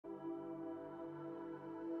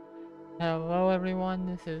Hello everyone,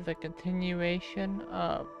 this is a continuation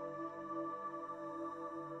of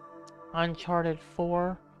Uncharted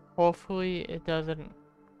 4. Hopefully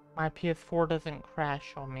my PS4 doesn't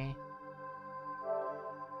crash on me.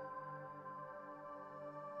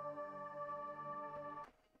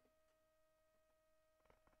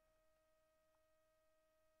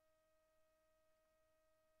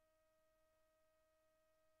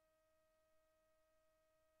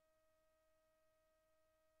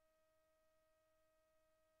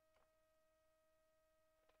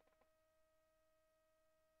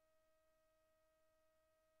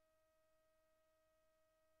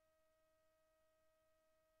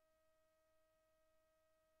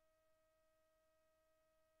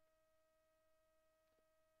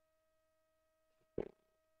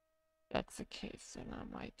 If that's the case, then I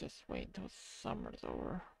might just wait until summer's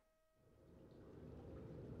over.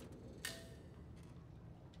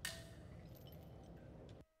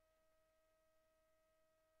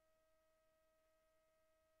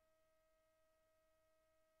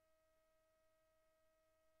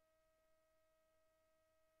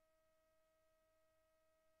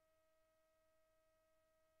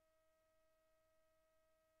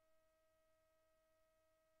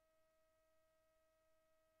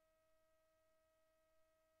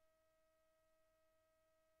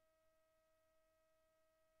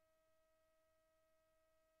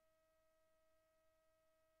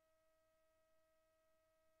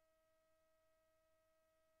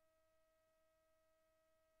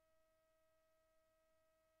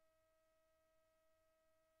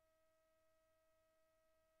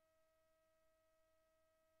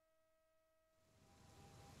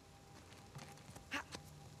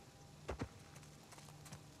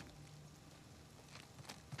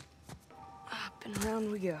 Up and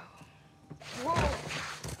around we go. Whoa!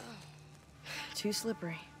 Too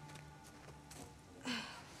slippery.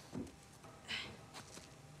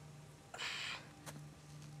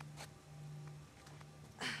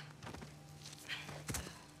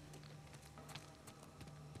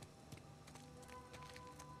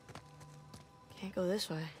 Can't go this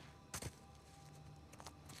way.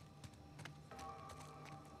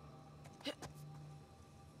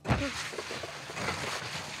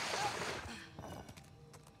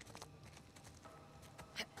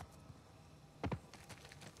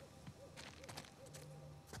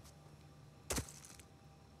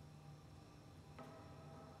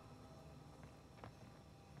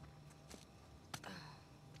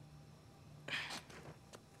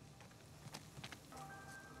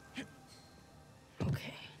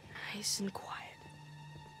 Okay, nice and quiet.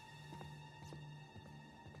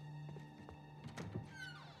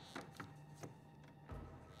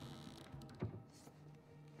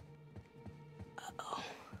 Uh-oh.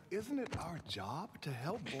 Isn't it our job to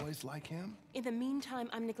help boys like him? In the meantime,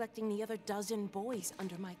 I'm neglecting the other dozen boys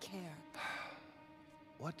under my care.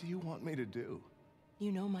 What do you want me to do?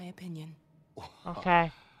 You know my opinion.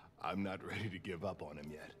 Okay. I'm not ready to give up on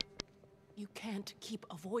him yet. You can't keep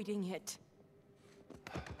avoiding it.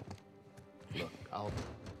 Look, I'll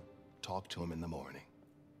talk to him in the morning.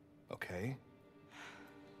 Okay?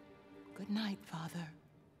 Good night, Father.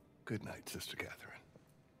 Good night, Sister Catherine.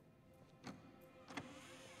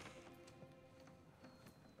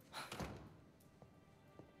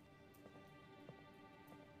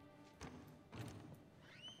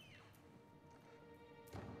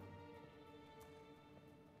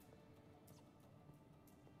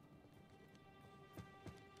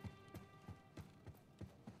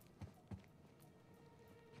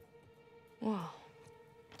 Whoa,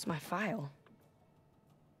 it's my file.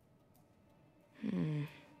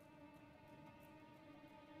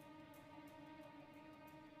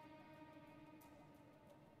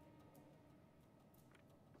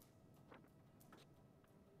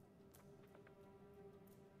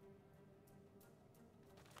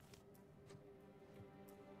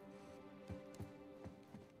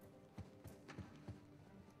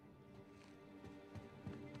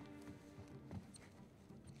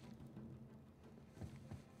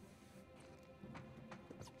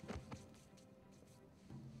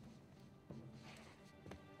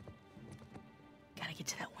 Gotta get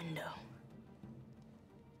to that window.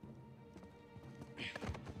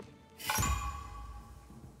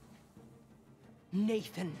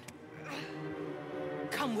 Nathan.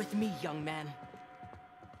 Come with me, young man.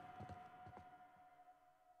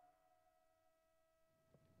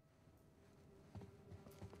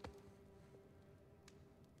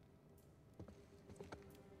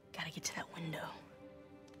 Gotta get to that window.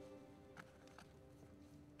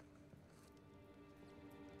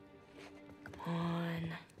 Come on.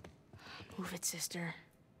 Move it, sister.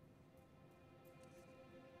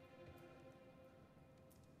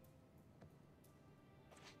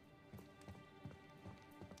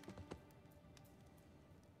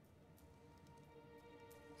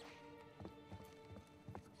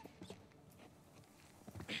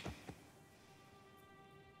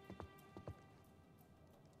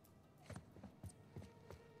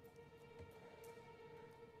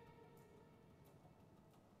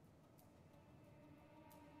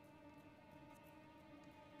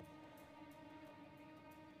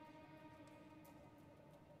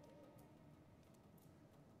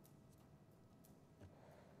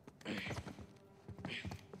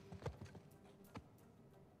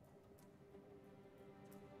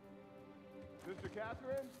 Sister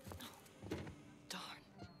Catherine? Darn.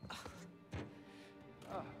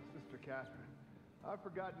 Ah, Sister Catherine. I've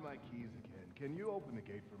forgotten my keys again. Can you open the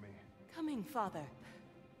gate for me? Coming, Father.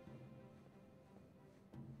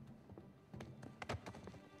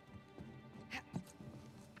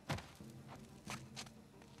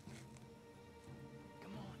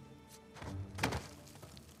 Come on.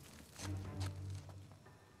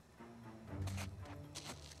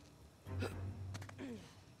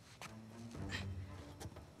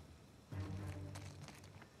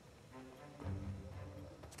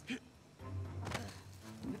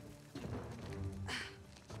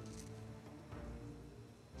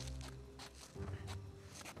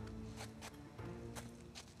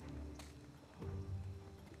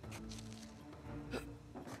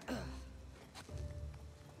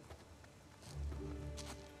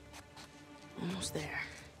 Almost there.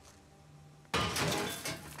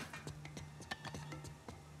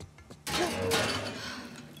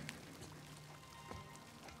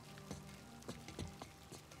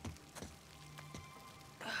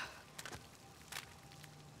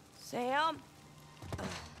 Sam?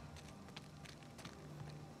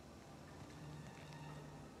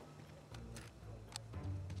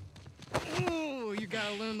 Ooh, you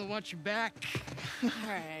gotta learn to watch your back. All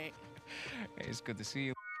right. Hey, it's good to see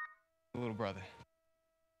you, little brother.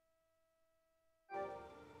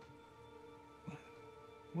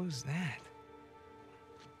 What was that?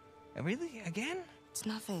 Really? Again? It's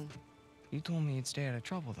nothing. You told me you'd stay out of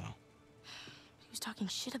trouble, though. He was talking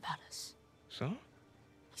shit about us. So?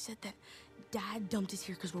 He said that Dad dumped us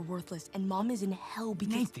here because we're worthless, and Mom is in hell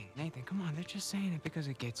because... Nathan, come on. They're just saying it because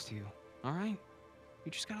it gets to you, all right?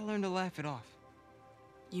 You just gotta learn to laugh it off.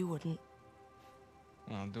 You wouldn't.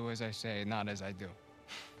 Well, do as I say, not as I do.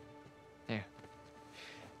 Here.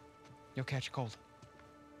 You'll catch a cold.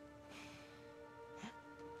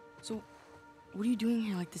 So, what are you doing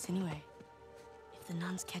here like this anyway? If the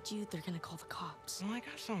nuns catch you, they're gonna call the cops. Well, I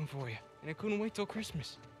got something for you, and I couldn't wait till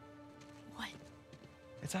Christmas. What?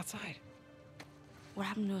 It's outside. What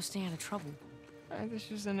happened to us staying out of trouble?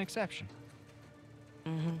 This is an exception.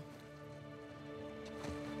 Mm-hmm.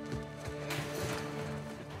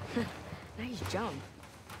 Nice jump.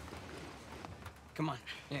 Come on.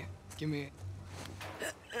 Yeah, give me it.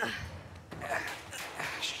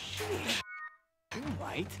 You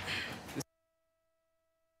might. The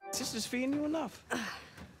sister's feeding you enough.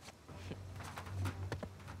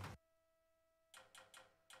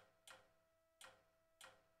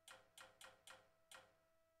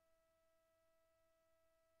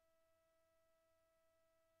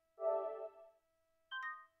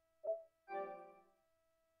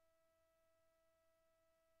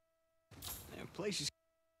 That place is...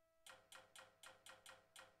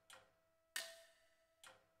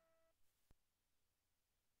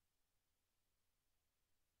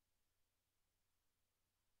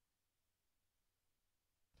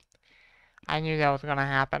 I knew that was gonna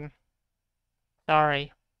happen.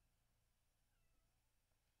 Sorry.